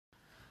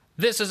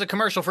This is a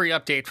commercial-free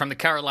update from the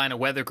Carolina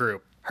Weather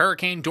Group.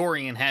 Hurricane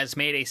Dorian has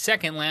made a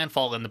second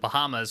landfall in the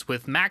Bahamas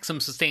with maximum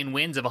sustained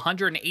winds of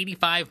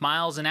 185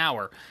 miles an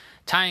hour,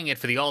 tying it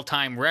for the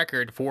all-time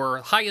record for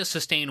highest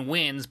sustained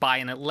winds by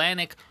an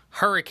Atlantic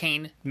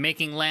hurricane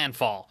making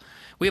landfall.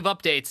 We have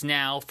updates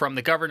now from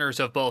the governors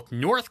of both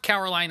North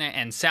Carolina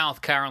and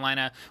South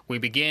Carolina. We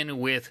begin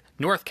with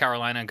North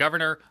Carolina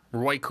Governor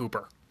Roy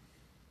Cooper.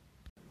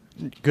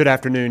 Good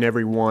afternoon,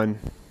 everyone.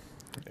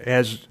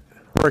 As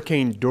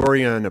Hurricane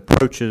Dorian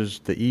approaches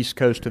the east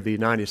coast of the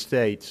United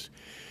States,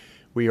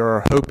 we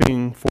are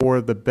hoping for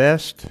the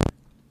best,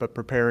 but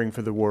preparing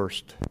for the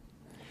worst.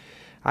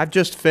 I've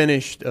just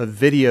finished a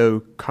video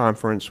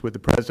conference with the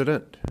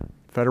President,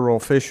 federal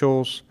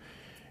officials,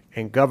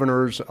 and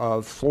governors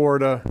of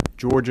Florida,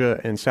 Georgia,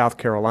 and South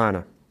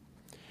Carolina.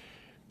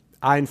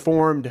 I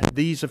informed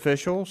these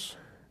officials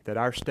that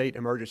our State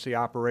Emergency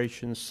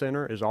Operations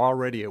Center is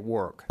already at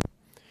work.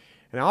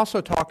 And I also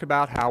talked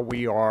about how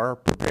we are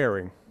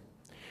preparing.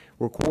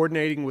 We're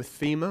coordinating with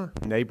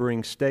FEMA,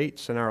 neighboring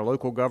states, and our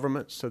local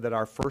governments so that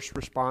our first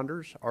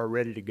responders are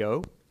ready to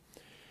go.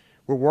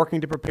 We're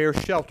working to prepare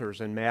shelters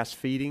and mass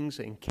feedings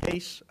in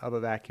case of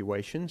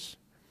evacuations.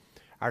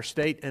 Our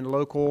state and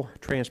local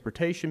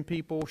transportation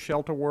people,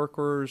 shelter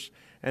workers,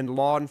 and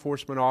law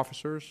enforcement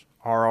officers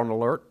are on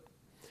alert.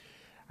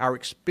 Our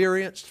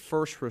experienced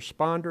first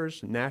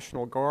responders,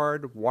 National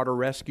Guard, water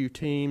rescue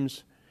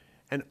teams,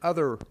 and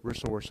other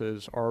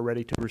resources are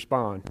ready to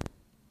respond.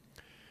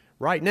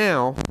 Right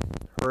now,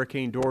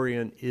 Hurricane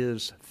Dorian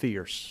is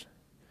fierce.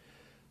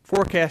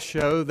 Forecasts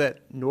show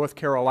that North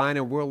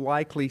Carolina will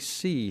likely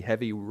see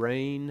heavy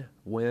rain,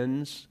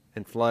 winds,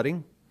 and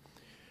flooding,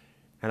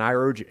 and I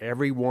urge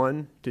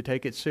everyone to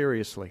take it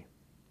seriously.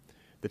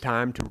 The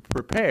time to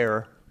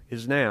prepare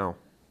is now.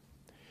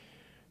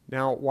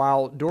 Now,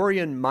 while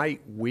Dorian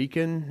might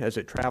weaken as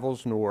it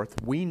travels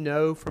north, we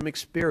know from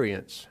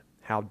experience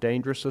how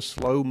dangerous a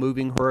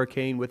slow-moving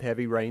hurricane with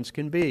heavy rains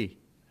can be.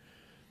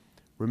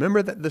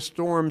 Remember that the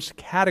storm's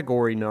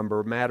category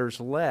number matters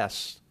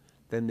less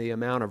than the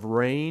amount of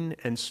rain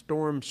and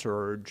storm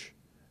surge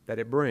that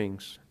it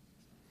brings.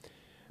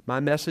 My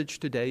message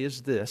today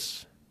is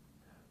this: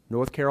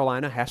 North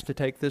Carolina has to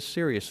take this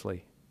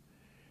seriously.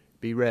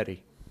 Be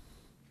ready.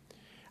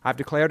 I've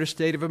declared a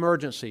state of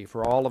emergency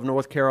for all of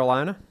North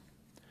Carolina.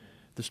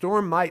 The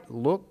storm might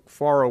look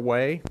far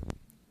away,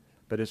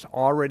 but it's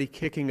already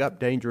kicking up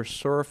dangerous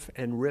surf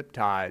and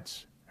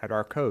riptides at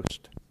our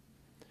coast.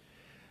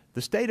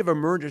 The state of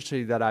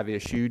emergency that I've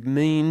issued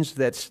means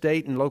that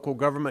state and local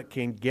government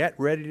can get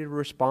ready to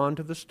respond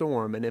to the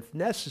storm and, if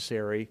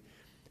necessary,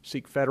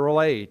 seek federal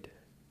aid.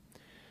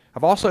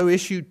 I've also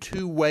issued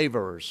 2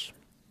 waivers,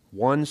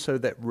 one so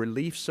that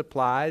relief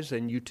supplies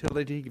and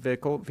utility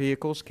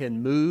vehicles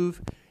can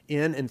move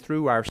in and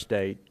through our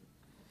state,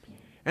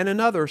 and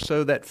another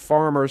so that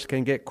farmers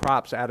can get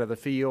crops out of the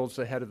fields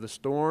ahead of the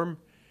storm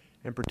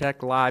and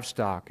protect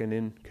livestock. And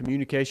in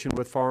communication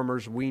with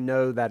farmers, we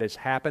know that is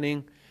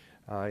happening.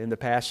 In the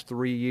past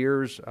 3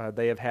 years,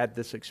 they have had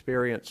this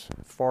experience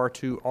far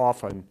too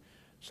often.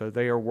 So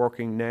they are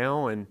working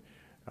now, and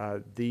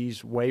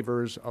these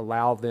waivers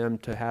allow them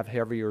to have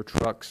heavier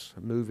trucks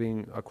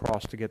moving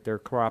across to get their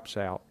crops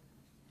out.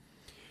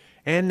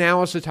 And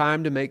now is the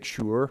time to make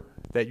sure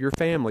that your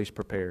family's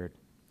prepared.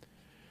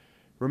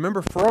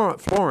 Remember,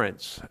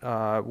 Florence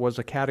was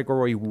a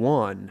Category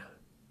 1,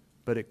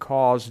 but it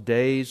caused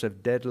days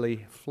of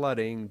deadly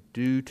flooding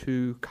due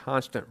to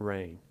constant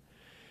rain.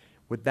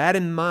 With that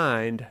in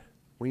mind,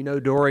 we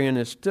know Dorian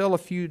is still a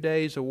few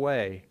days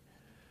away,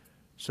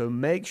 so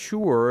make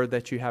sure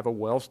that you have a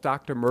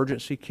well-stocked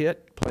emergency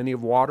kit, plenty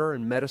of water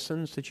and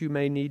medicines that you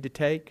may need to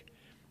take,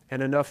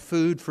 and enough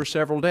food for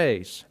several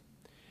days.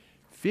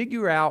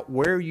 Figure out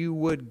where you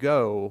would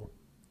go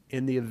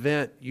in the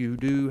event you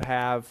do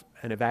have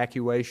an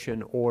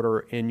evacuation order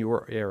in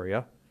your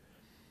area.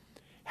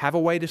 Have a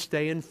way to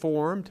stay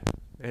informed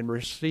and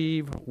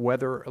receive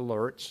weather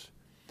alerts.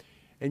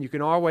 And you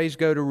can always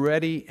go to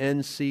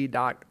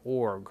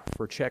readync.org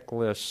for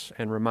checklists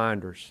and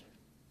reminders.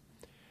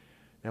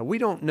 Now, we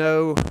don't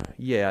know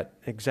yet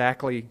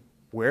exactly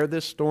where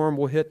this storm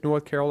will hit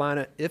North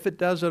Carolina, if it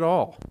does at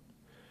all.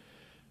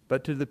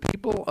 But to the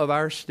people of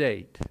our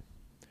state,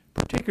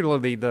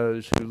 particularly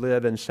those who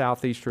live in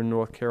southeastern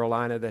North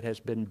Carolina that has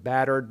been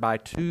battered by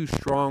 2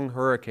 strong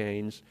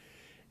hurricanes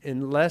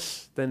in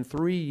less than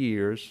 3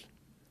 years,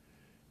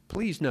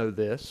 please know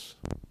this: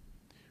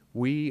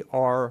 we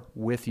are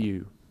with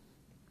you.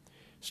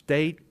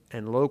 State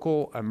and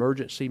local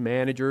emergency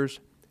managers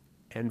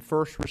and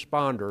first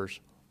responders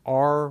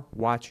are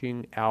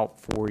watching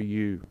out for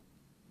you.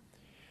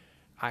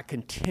 I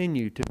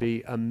continue to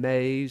be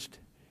amazed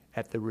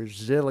at the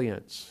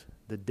resilience,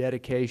 the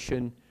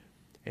dedication,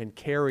 and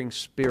caring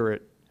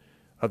spirit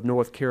of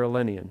North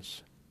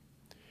Carolinians.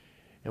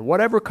 And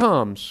whatever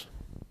comes,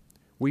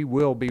 we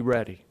will be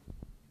ready.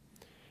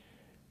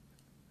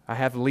 I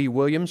have Lee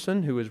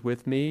Williamson, who is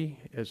with me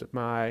as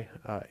my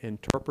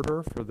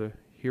interpreter for the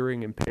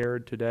hearing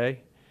impaired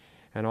today.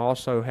 And I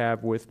also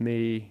have with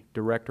me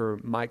Director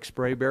Mike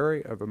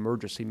Sprayberry of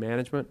Emergency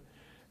Management.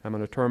 I'm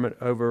going to turn it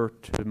over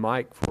to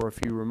Mike for a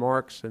few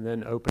remarks and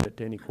then open it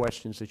to any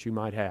questions that you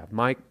might have.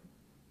 Mike?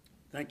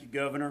 Thank you,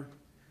 Governor.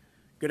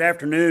 Good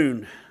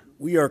afternoon.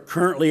 We are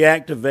currently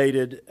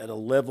activated at a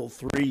level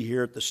 3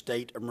 here at the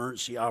State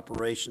Emergency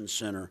Operations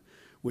Center,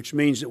 which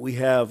means that we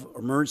have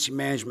emergency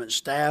management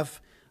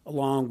staff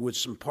along with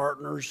some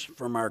partners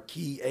from our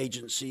key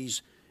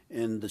agencies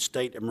in the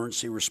State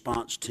Emergency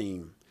Response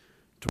Team.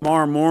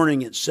 Tomorrow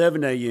morning at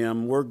 7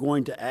 a.m., we're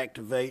going to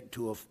activate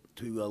to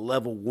a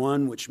level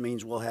 1, which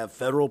means we'll have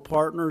federal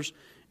partners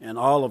and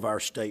all of our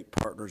state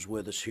partners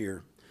with us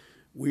here.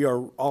 We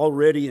are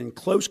already in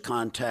close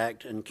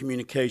contact and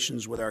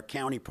communications with our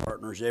county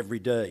partners every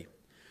day.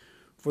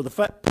 For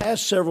the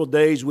past several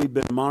days, we've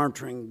been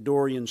monitoring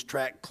Dorian's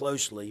track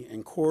closely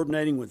and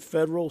coordinating with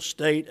federal,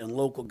 state, and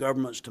local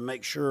governments to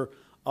make sure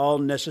all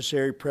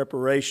necessary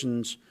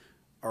preparations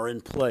are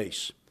in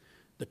place.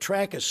 The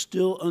track is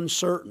still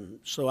uncertain,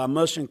 so I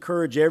must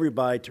encourage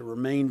everybody to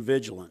remain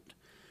vigilant.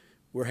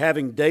 We're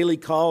having daily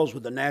calls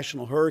with the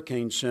National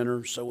Hurricane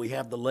Center, so we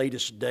have the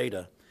latest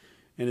data.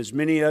 And as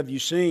many of you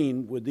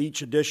seen, with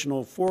each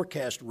additional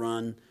forecast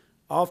run,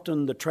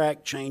 often the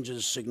track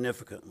changes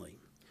significantly.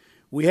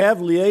 We have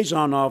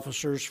liaison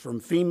officers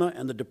from FEMA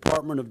and the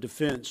Department of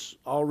Defense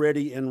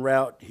already en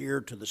route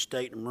here to the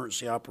State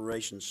Emergency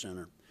Operations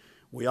Center.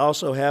 We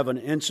also have an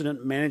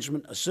incident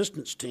management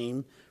assistance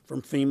team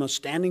from FEMA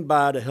standing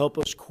by to help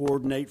us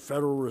coordinate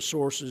federal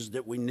resources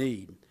that we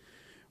need.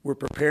 We're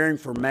preparing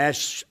for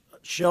mass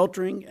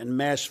sheltering and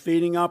mass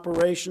feeding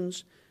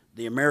operations.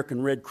 The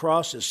American Red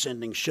Cross is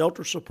sending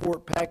shelter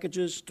support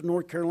packages to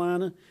North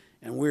Carolina,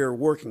 and we are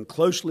working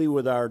closely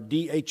with our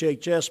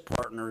DHHS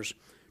partners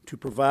to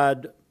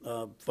provide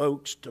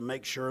folks to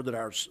make sure that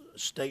our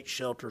state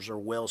shelters are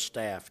well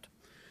staffed.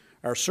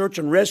 Our search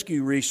and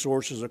rescue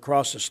resources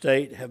across the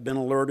state have been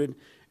alerted,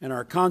 and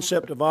our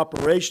concept of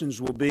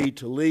operations will be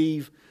to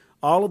leave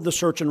all of the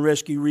search and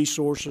rescue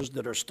resources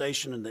that are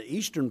stationed in the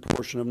eastern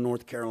portion of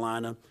North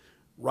Carolina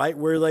right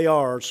where they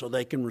are so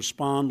they can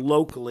respond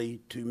locally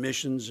to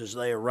missions as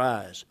they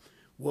arise.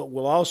 What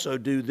we'll also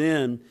do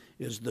then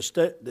is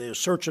the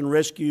search and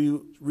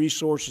rescue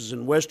resources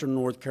in western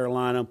North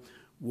Carolina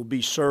will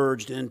be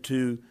surged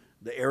into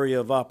the area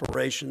of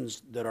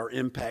operations that are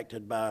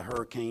impacted by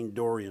Hurricane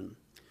Dorian.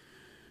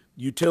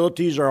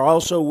 Utilities are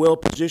also well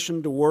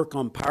positioned to work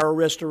on power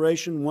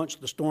restoration once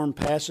the storm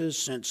passes,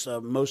 since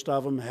most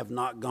of them have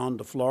not gone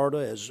to Florida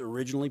as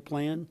originally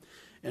planned.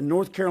 And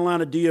North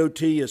Carolina DOT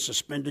has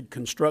suspended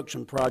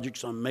construction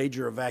projects on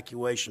major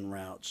evacuation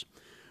routes.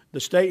 The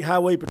State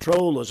Highway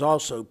Patrol is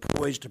also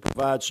poised to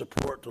provide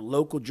support to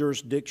local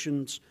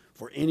jurisdictions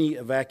for any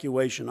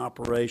evacuation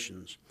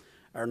operations.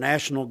 Our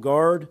National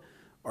Guard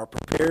are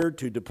prepared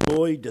to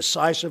deploy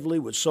decisively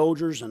with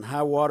soldiers and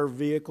high water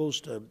vehicles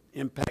to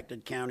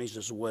impacted counties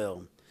as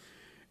well.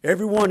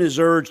 Everyone is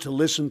urged to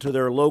listen to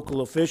their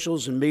local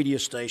officials and media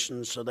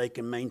stations so they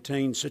can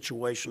maintain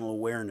situational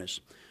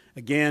awareness.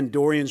 Again,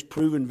 Dorian's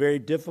proven very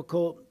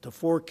difficult to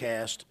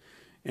forecast,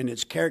 and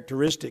its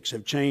characteristics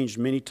have changed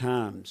many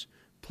times.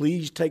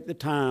 Please take the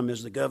time,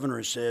 as the Governor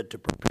has said, to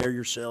prepare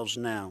yourselves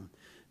now.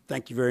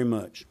 Thank you very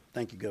much.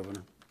 Thank you,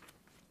 Governor.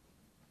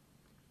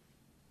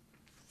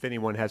 If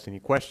anyone has any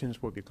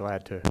questions, we'll be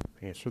glad to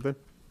answer them.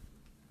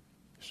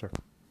 Yes, sir.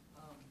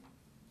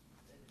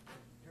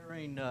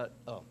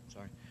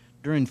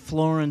 During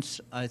Florence,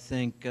 I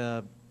think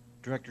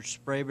Director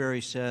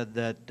Sprayberry said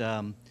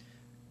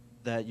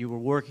that you were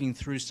working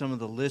through some of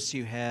the lists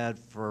you had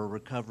for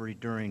recovery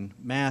during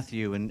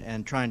Matthew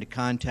and trying to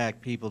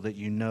contact people that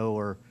you know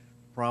are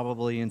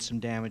probably in some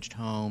damaged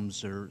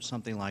homes or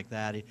something like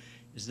that.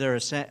 Is there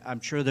I'm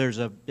sure there's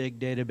a big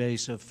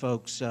database of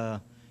folks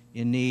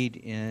in need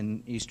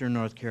in eastern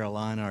North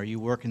Carolina. Are you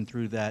working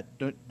through that,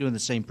 doing the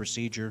same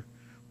procedure,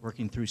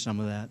 working through some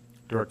of that?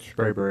 Director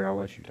Sprayberry, I'll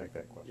let you take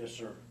that question. Yes,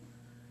 sir.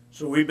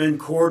 So we've been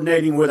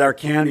coordinating with our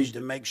counties to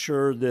make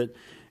sure that,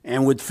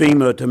 and with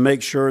FEMA to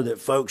make sure that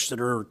folks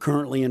that are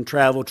currently in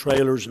travel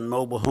trailers and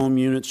mobile home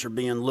units are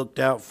being looked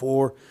out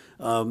for.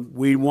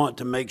 We want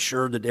to make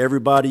sure that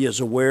everybody is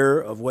aware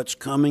of what's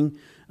coming.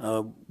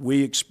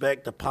 We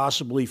expect to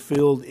possibly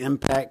feel the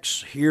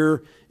impacts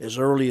here as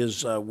early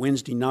as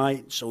Wednesday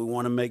night, so we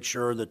want to make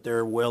sure that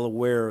they're well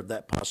aware of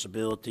that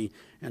possibility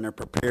and are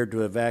prepared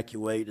to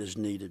evacuate as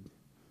needed.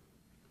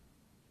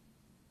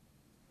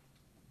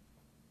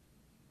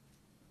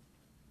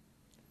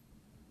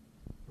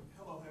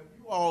 Hello, have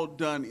you all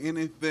done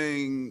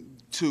anything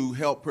to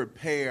help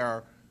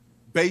prepare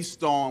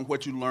based on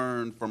what you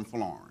learned from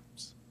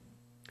Florence?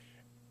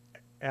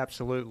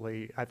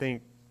 Absolutely. I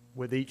think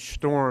with each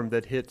storm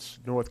that hits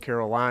North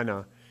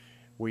Carolina,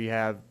 we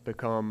have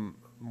become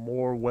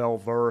more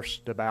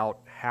well-versed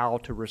about how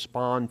to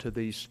respond to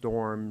these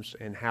storms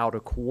and how to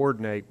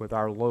coordinate with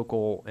our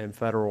local and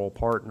federal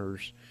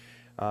partners.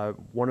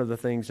 One of the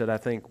things that I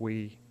think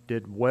we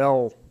did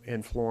well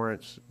in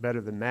Florence,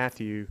 better than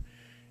Matthew,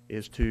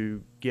 is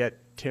to get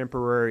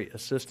temporary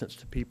assistance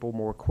to people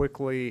more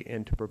quickly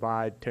and to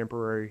provide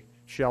temporary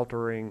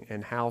sheltering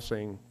and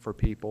housing for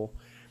people.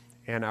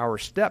 And our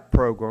STEP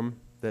program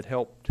that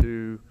helped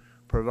to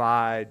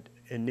provide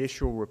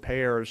initial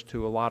repairs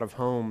to a lot of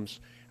homes,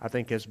 I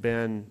think has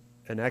been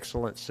an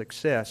excellent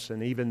success.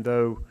 And even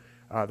though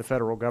the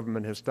federal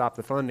government has stopped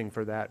the funding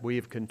for that, we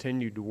have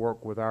continued to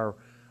work with our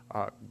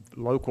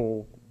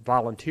local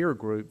volunteer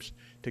groups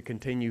to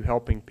continue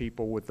helping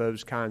people with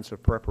those kinds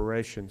of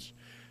preparations.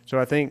 So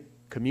I think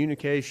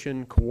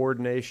communication,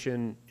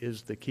 coordination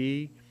is the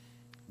key.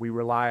 We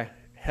rely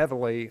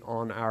heavily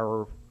on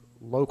our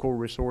local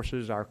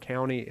resources, our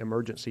county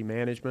emergency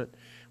management.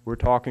 We're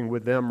talking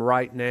with them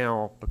right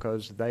now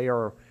because they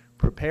are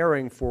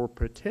preparing for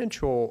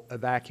potential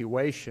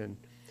evacuation.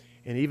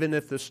 And even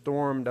if the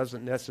storm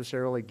doesn't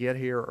necessarily get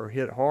here or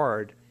hit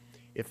hard,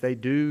 if they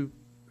do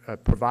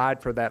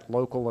provide for that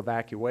local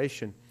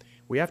evacuation,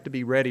 we have to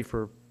be ready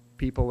for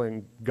people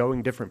in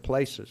going different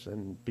places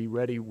and be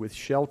ready with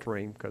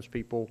sheltering because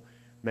people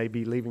may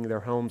be leaving their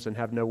homes and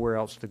have nowhere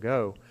else to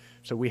go.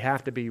 So we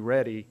have to be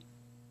ready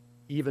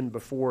even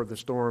before the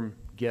storm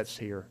gets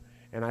here.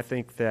 And I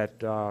think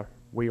that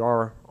we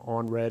are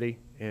on ready,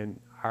 and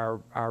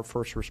our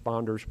first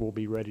responders will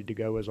be ready to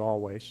go as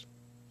always.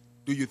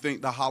 Do you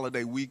think the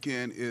holiday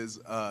weekend is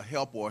a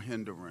help or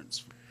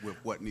hindrance with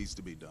what needs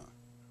to be done?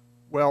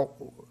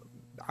 Well,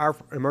 our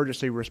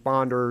emergency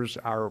responders,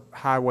 our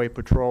highway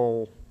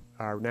patrol,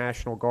 our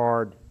National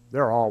Guard,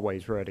 they're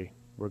always ready,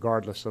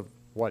 regardless of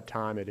what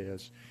time it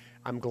is.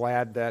 I'm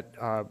glad that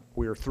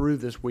we're through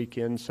this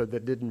weekend, so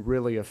that didn't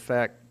really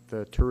affect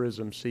the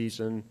tourism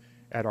season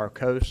at our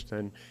coast.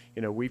 And,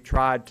 you know, we've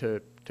tried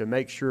to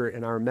make sure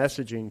in our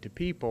messaging to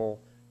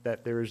people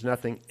that there is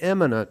nothing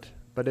imminent,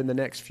 but in the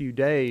next few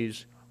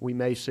days, we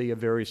may see a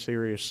very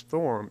serious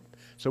storm.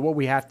 So what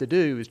we have to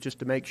do is just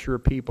to make sure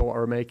people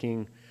are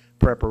making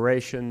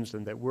preparations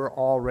and that we're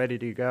all ready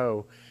to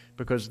go,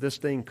 because this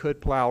thing could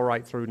plow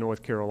right through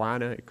North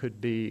Carolina. It could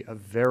be a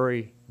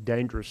very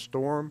dangerous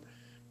storm.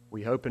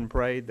 We hope and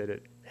pray that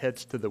it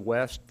heads to the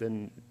west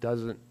and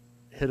doesn't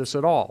hit us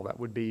at all. That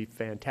would be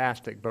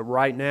fantastic. But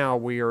right now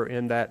we are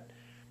in that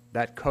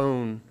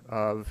cone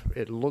of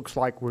it looks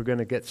like we're going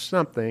to get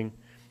something.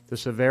 The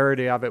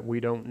severity of it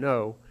we don't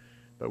know,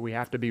 but we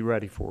have to be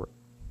ready for it.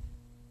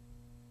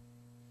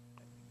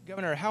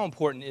 Governor, how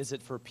important is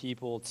it for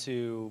people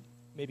to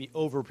maybe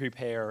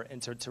over-prepare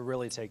and to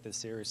really take this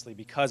seriously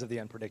because of the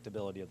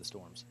unpredictability of the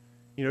storms?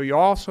 You know,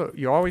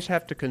 you always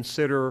have to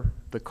consider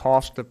the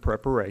cost of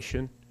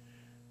preparation,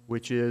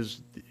 which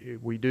is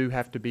we do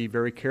have to be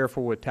very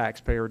careful with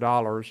taxpayer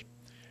dollars.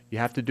 You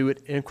have to do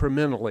it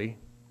incrementally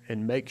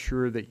and make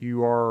sure that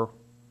you are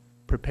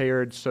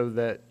prepared so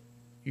that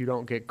you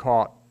don't get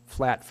caught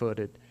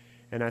flat-footed.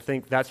 And I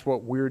think that's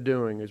what we're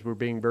doing, is we're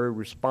being very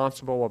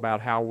responsible about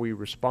how we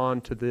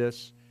respond to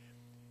this.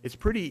 It's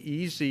pretty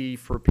easy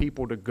for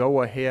people to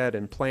go ahead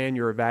and plan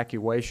your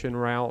evacuation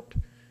route.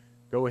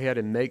 Go ahead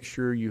and make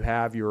sure you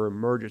have your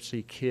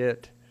emergency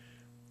kit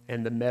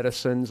and the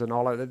medicines and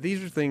all of that.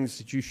 These are things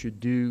that you should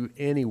do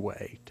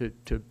anyway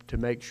to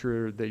make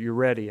sure that you're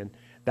ready, and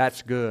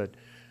that's good.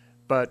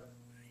 But,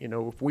 you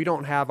know, if we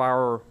don't have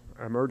our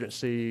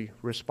emergency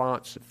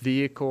response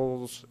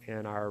vehicles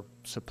and our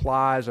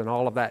supplies and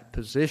all of that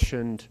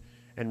positioned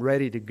and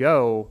ready to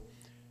go,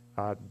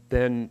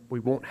 then we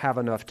won't have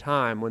enough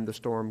time when the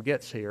storm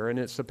gets here. And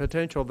it's the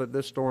potential that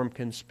this storm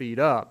can speed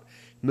up,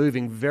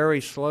 moving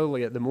very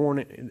slowly at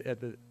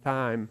the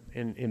time,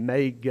 and it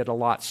may get a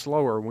lot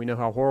slower. We know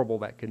how horrible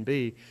that can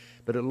be,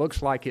 but it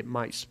looks like it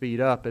might speed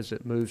up as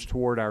it moves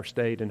toward our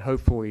state and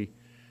hopefully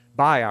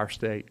by our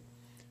state.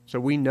 So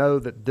we know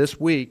that this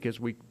week, as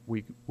we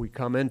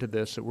come into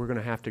this, that we're going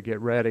to have to get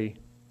ready,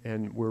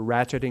 and we're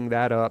ratcheting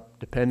that up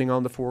depending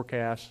on the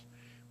forecast.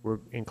 We're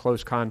in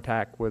close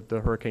contact with the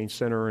Hurricane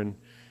Center and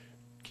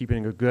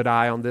keeping a good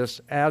eye on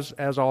this, as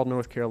all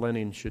North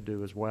Carolinians should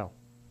do as well.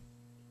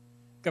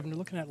 Governor,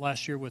 looking at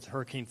last year with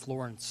Hurricane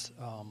Florence,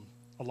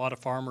 a lot of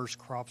farmers'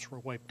 crops were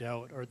wiped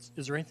out.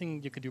 Is there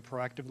anything you could do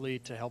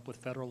proactively to help with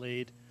federal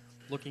aid,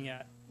 looking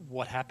at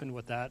what happened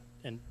with that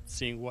and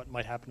seeing what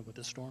might happen with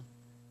this storm?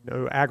 You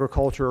know,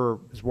 agriculture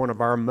is one of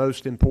our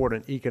most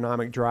important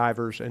economic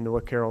drivers in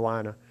North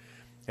Carolina.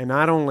 And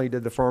not only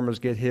did the farmers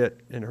get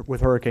hit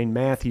with Hurricane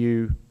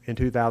Matthew in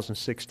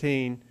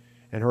 2016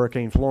 and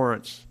Hurricane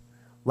Florence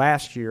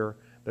last year,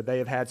 but they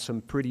have had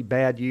some pretty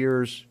bad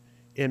years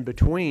in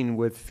between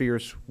with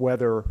fierce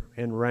weather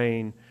and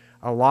rain.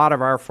 A lot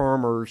of our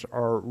farmers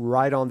are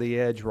right on the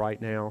edge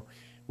right now.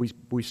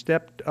 We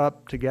stepped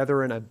up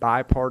together in a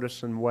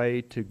bipartisan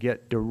way to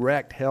get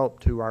direct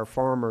help to our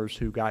farmers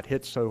who got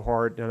hit so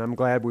hard, and I'm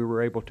glad we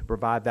were able to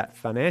provide that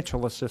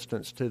financial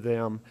assistance to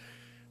them.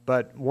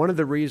 But one of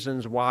the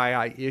reasons why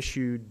I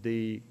issued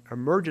the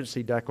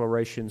emergency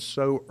declaration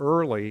so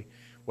early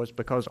was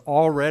because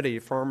already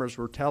farmers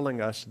were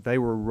telling us they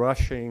were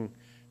rushing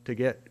to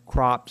get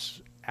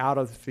crops out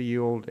of the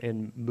field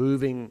and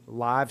moving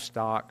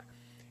livestock.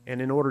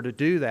 And in order to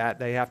do that,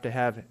 they have to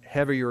have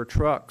heavier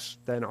trucks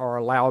than are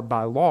allowed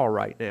by law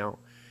right now.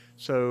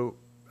 So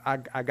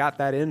I got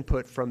that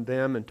input from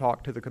them and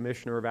talked to the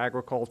Commissioner of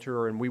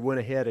Agriculture, and we went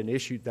ahead and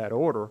issued that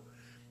order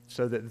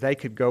so that they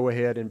could go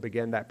ahead and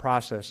begin that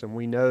process. And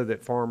we know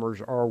that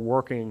farmers are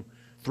working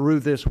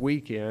through this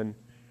weekend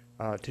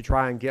to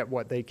try and get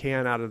what they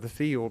can out of the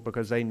field,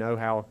 because they know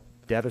how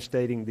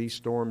devastating these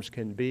storms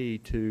can be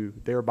to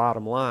their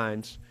bottom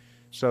lines.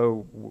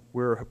 So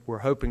we're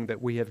hoping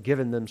that we have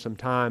given them some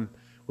time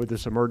with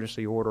this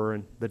emergency order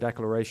and the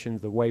declaration,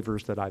 the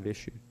waivers that I've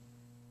issued.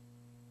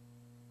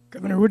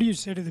 Governor, what do you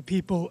say to the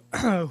people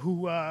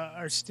who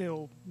are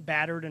still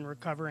battered and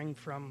recovering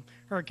from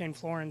Hurricane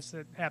Florence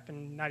that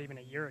happened not even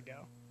a year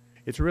ago?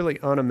 It's really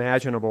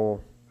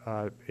unimaginable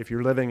if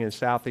you're living in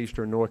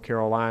southeastern North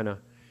Carolina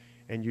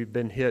and you've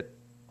been hit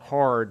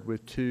hard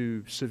with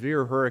 2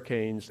 severe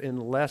hurricanes in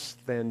less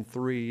than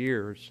 3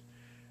 years.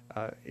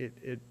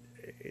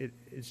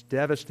 It's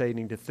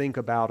devastating to think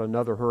about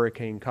another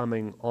hurricane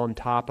coming on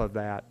top of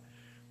that.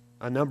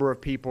 A number of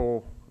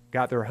people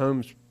got their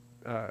homes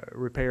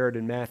repaired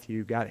in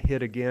Matthew, got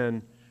hit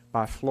again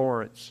by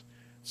Florence.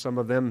 Some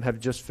of them have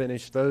just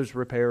finished those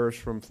repairs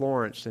from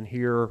Florence, and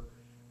here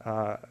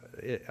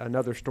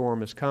another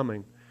storm is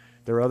coming.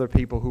 There are other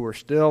people who are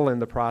still in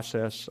the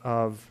process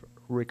of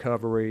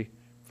recovery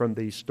from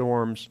these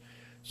storms.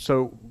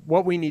 So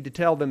what we need to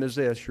tell them is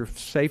this: your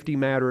safety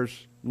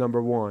matters,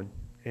 number one,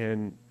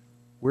 and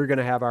we're going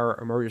to have our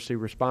emergency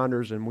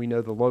responders, and we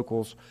know the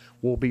locals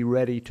will be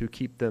ready to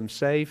keep them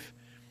safe.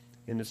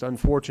 And it's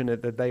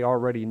unfortunate that they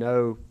already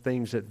know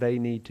things that they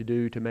need to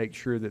do to make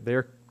sure that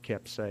they're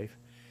kept safe.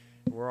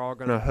 We're all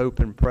going to hope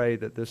and pray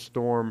that this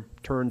storm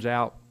turns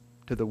out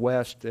to the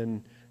west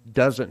and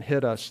doesn't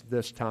hit us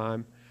this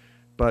time.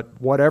 But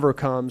whatever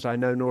comes, I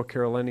know North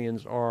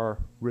Carolinians are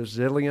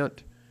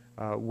resilient.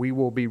 We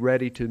will be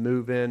ready to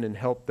move in and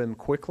help them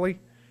quickly.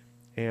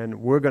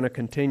 And we're going to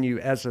continue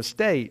as a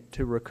state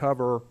to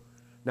recover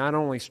not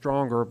only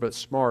stronger but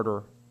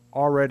smarter.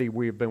 Already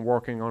we've been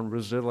working on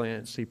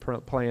resiliency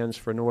plans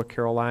for North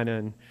Carolina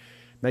and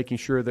making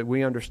sure that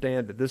we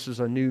understand that this is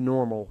a new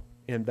normal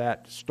and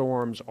that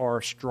storms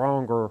are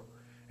stronger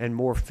and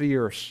more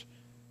fierce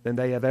than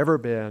they have ever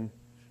been,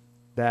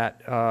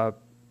 that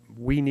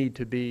we need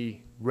to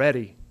be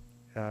ready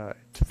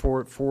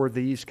for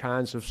these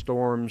kinds of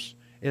storms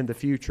in the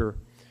future.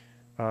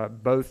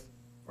 Both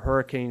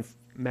Hurricane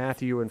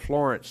Matthew and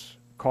Florence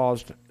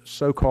caused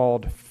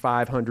so-called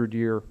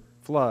 500-year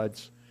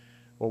floods.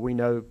 Well, we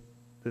know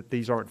that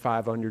these aren't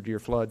 500-year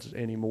floods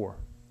anymore.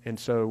 And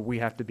so we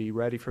have to be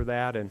ready for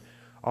that. And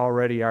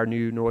already our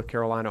new North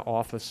Carolina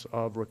Office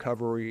of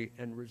Recovery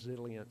and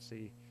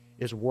Resiliency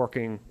is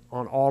working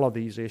on all of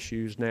these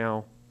issues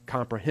now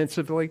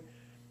comprehensively.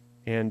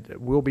 And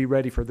we'll be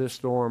ready for this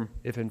storm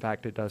if, in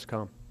fact, it does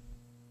come.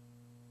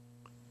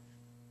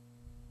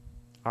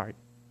 All right.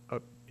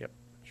 Yep.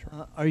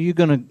 Sure. Are you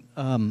going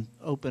to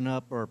open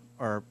up or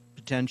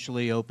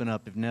potentially open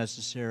up, if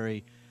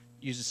necessary,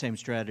 use the same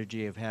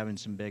strategy of having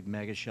some big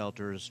mega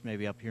shelters,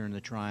 maybe up here in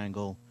the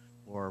Triangle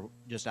or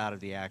just out of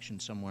the action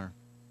somewhere?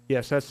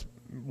 Yes, that's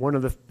one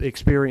of the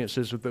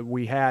experiences that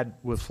we had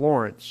with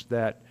Florence,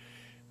 that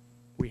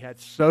we had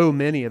so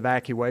many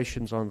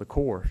evacuations on the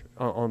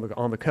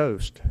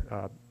coast,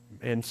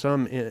 and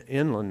some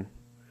inland.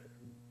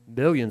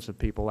 Millions of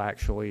people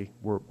actually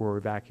were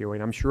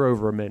evacuating. I'm sure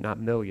over not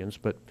millions,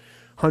 but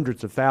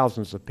hundreds of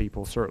thousands of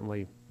people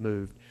certainly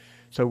moved.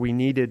 So we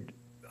needed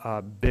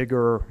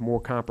bigger, more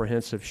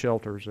comprehensive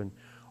shelters, and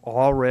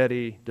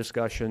already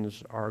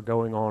discussions are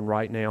going on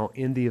right now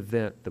in the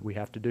event that we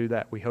have to do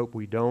that. We hope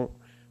we don't,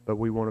 but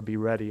we want to be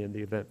ready in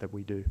the event that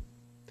we do.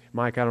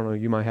 Mike, I don't know,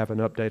 you might have an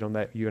update on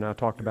that. You and I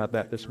talked about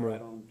that this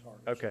morning.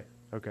 Okay.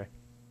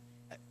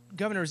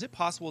 Governor, is it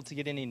possible to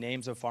get any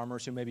names of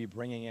farmers who may be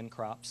bringing in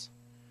crops?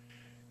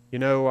 You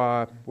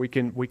know, we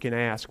can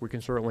ask. We can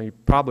certainly,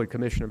 probably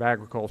Commissioner of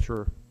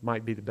Agriculture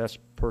might be the best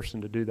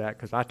person to do that,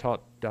 because I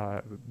taught,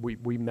 we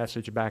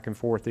messaged back and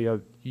forth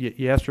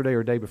yesterday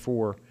or day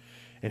before,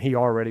 and he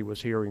already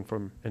was hearing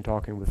from and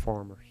talking with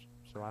farmers.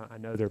 So I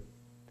know there are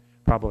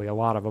probably a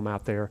lot of them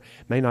out there.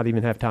 May not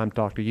even have time to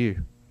talk to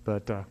you,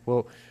 but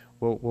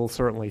we'll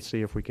certainly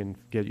see if we can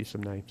get you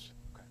some names.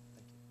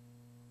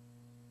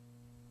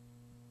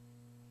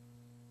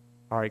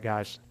 All right,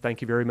 guys, thank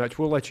you very much.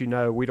 We'll let you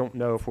know. We don't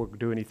know if we'll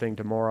do anything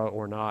tomorrow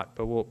or not,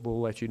 but we'll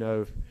let you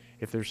know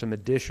if there's some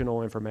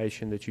additional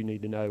information that you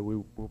need to know.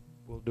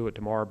 We'll do it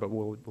tomorrow, but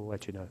we'll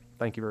let you know.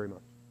 Thank you very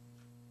much.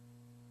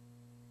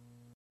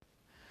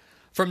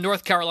 From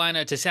North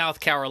Carolina to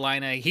South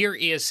Carolina, here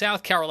is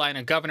South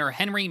Carolina Governor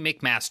Henry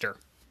McMaster.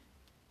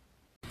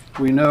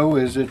 We know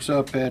is it's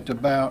up at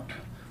about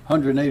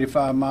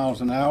 185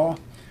 miles an hour.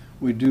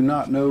 We do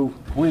not know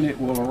when it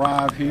will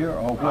arrive here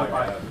or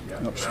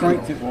what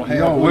strength it will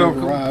have when it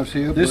arrives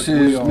here. This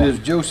is Ms.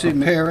 Josie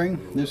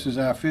Herring. This is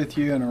our 5th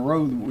year in a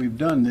row that we've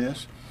done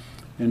this.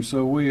 And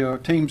so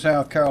Team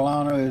South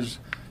Carolina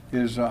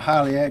is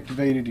highly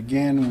activated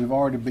again. We've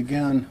already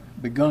begun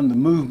the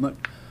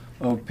movement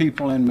of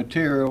people and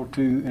material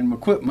and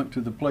equipment to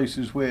the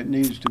places where it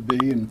needs to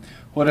be. And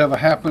whatever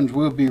happens,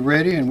 we'll be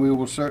ready, and we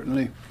will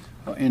certainly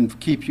and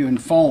keep you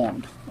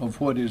informed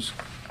of what is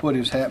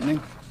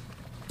happening.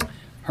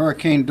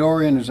 Hurricane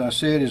Dorian, as I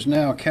said, is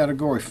now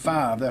Category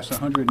 5. That's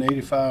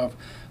 185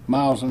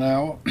 miles an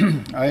hour.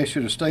 I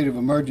issued a state of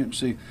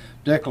emergency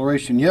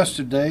declaration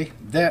yesterday.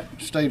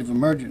 That state of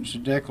emergency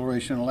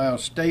declaration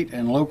allows state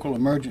and local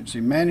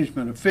emergency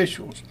management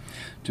officials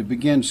to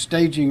begin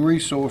staging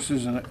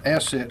resources and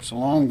assets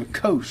along the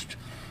coast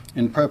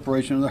in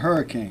preparation of the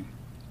hurricane.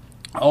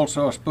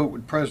 Also, I spoke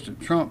with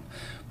President Trump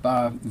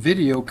by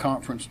video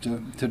conference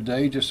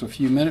today, just a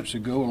few minutes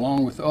ago,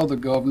 along with other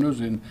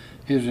governors and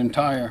his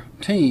entire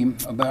team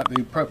about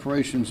the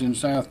preparations in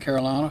South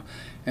Carolina.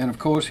 And of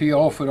course, he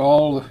offered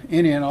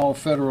any and all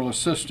federal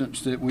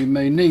assistance that we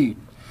may need.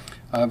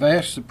 I've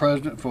asked the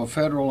President for a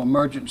federal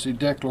emergency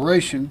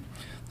declaration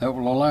that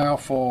will allow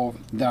for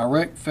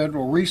direct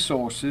federal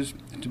resources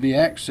to be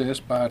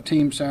accessed by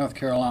Team South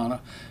Carolina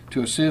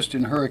to assist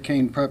in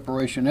hurricane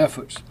preparation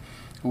efforts.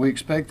 We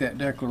expect that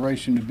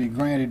declaration to be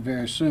granted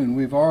very soon.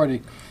 We've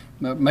already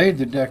made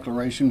the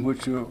declaration,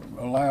 which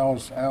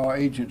allows our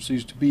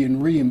agencies to be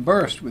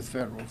reimbursed with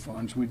federal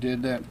funds. We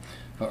did that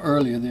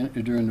earlier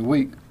during the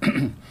week.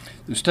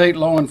 The State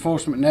Law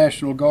Enforcement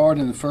National Guard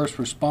and the first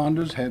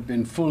responders have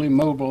been fully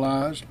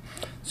mobilized.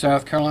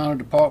 South Carolina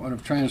Department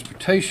of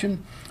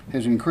Transportation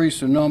has increased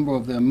the number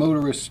of their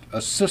motorist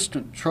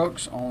assistant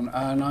trucks on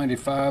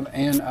I-95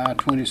 and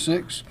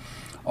I-26.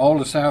 All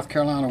the South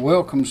Carolina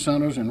welcome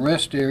centers and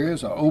rest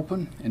areas are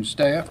open and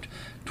staffed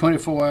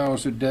 24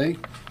 hours a day.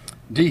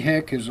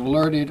 DHEC has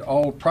alerted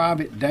all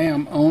private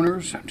dam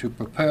owners to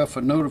prepare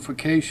for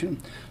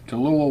notification to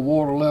lower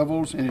water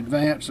levels in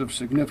advance of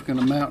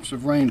significant amounts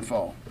of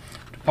rainfall.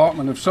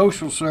 Department of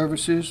Social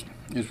Services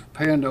is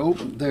preparing to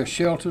open their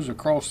shelters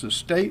across the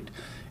state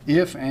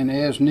if and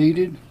as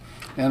needed.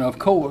 And of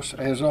course,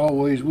 as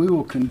always, we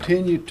will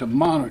continue to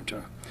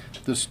monitor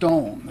the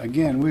storm.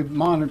 Again, we're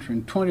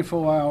monitoring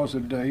 24 hours a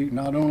day,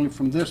 not only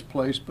from this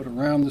place but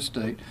around the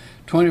state.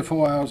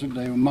 24 hours a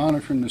day, we're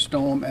monitoring the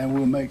storm, and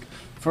we'll make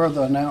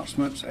further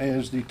announcements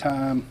as the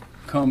time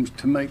comes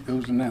to make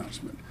those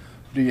announcements.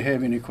 Do you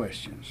have any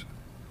questions?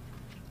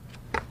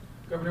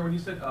 Governor, when you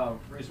said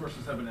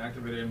resources have been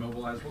activated and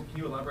mobilized, can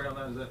you elaborate on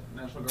that? Is that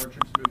National Guard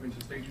troops moving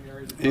to staging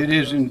areas? It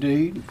is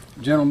indeed.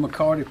 General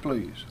McCarty,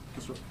 please.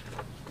 Yes, sir.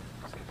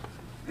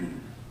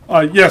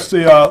 Yes,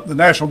 the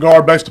National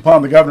Guard, based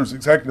upon the governor's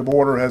executive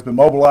order, has been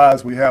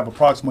mobilized. We have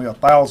approximately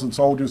 1,000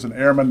 soldiers and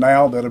airmen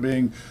now that are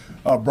being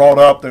brought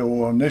up. They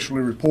will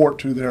initially report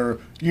to their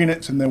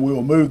units, and then we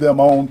will move them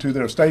on to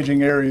their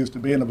staging areas to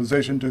be in a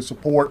position to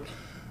support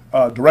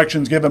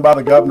directions given by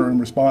the governor in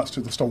response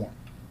to the storm.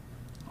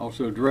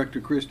 Also,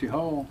 Director Christy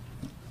Hall.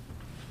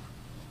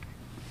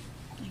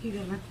 Thank you,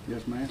 Governor.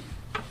 Yes, ma'am.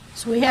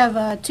 So we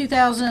have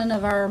 2,000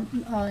 of our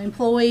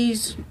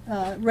employees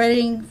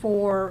ready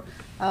for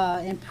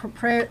and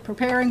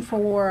preparing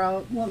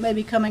for what may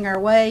be coming our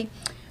way.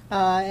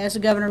 As the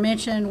governor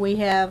mentioned, we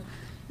have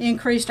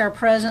increased our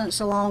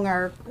presence along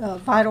our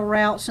vital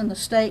routes in the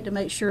state to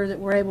make sure that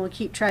we're able to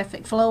keep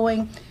traffic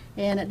flowing.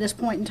 And at this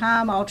point in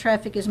time, all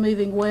traffic is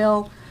moving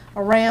well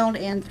around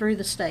and through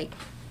the state.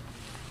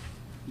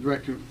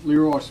 Director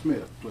Leroy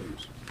Smith,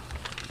 please.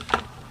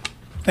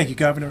 Thank you,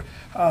 Governor.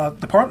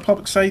 Department of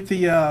Public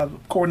Safety,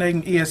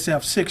 coordinating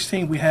ESF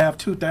 16, we have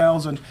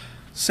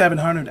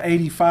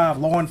 2,785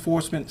 law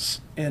enforcement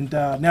and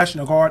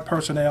National Guard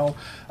personnel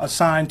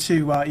assigned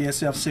to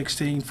ESF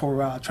 16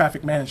 for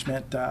traffic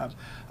management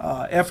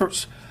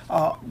efforts.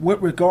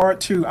 With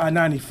regard to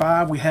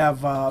I-95, we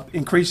have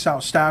increased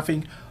our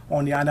staffing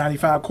on the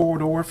I-95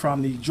 corridor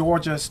from the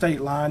Georgia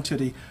state line to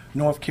the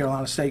North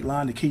Carolina state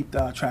line to keep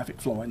the traffic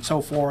flowing. So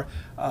far,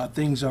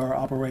 things are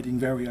operating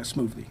very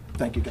smoothly.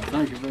 Thank you, Governor.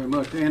 Thank you very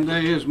much. And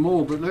there is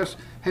more, but let's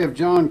have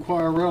John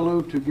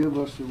Quirello to give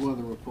us the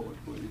weather report,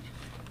 please.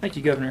 Thank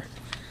you, Governor.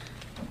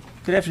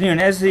 Good afternoon.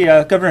 As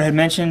the Governor had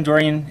mentioned,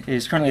 Dorian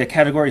is currently a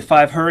Category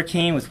 5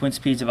 hurricane with wind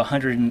speeds of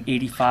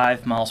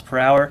 185 miles per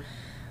hour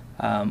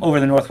over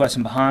the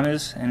northwestern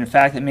Bahamas, and in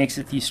fact it makes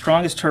it the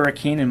strongest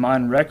hurricane in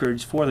modern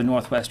records for the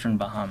northwestern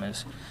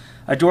Bahamas.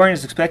 Dorian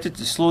is expected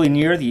to slowly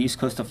near the east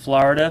coast of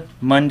Florida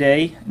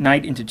Monday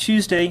night into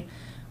Tuesday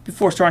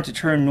before starting to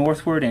turn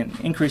northward and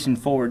increase in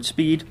forward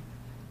speed.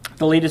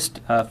 The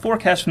latest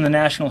forecast from the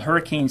National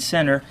Hurricane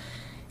Center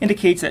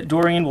indicates that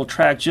Dorian will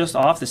track just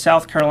off the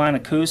South Carolina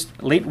coast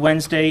late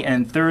Wednesday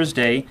and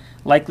Thursday,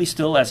 likely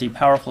still as a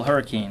powerful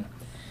hurricane.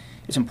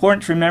 It's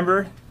important to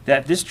remember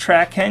that this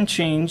track can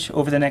change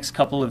over the next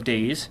couple of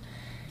days,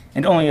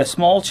 and only a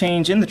small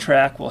change in the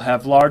track will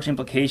have large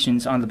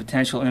implications on the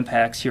potential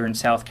impacts here in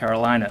South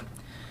Carolina.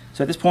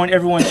 So at this point,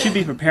 everyone should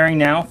be preparing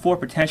now for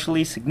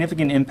potentially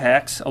significant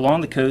impacts along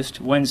the coast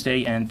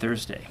Wednesday and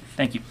Thursday.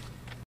 Thank you.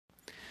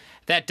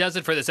 That does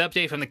it for this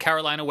update from the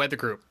Carolina Weather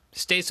Group.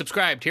 Stay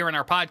subscribed here on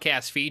our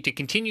podcast feed to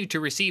continue to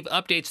receive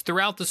updates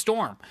throughout the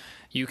storm.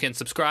 You can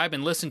subscribe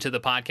and listen to the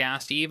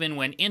podcast even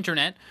when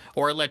internet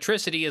or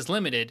electricity is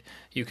limited.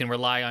 You can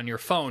rely on your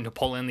phone to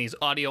pull in these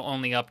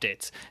audio-only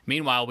updates.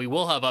 Meanwhile, we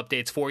will have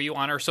updates for you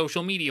on our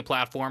social media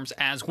platforms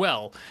as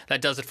well.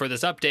 That does it for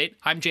this update.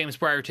 I'm James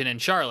Brierton in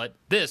Charlotte.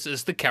 This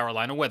is the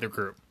Carolina Weather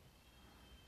Group.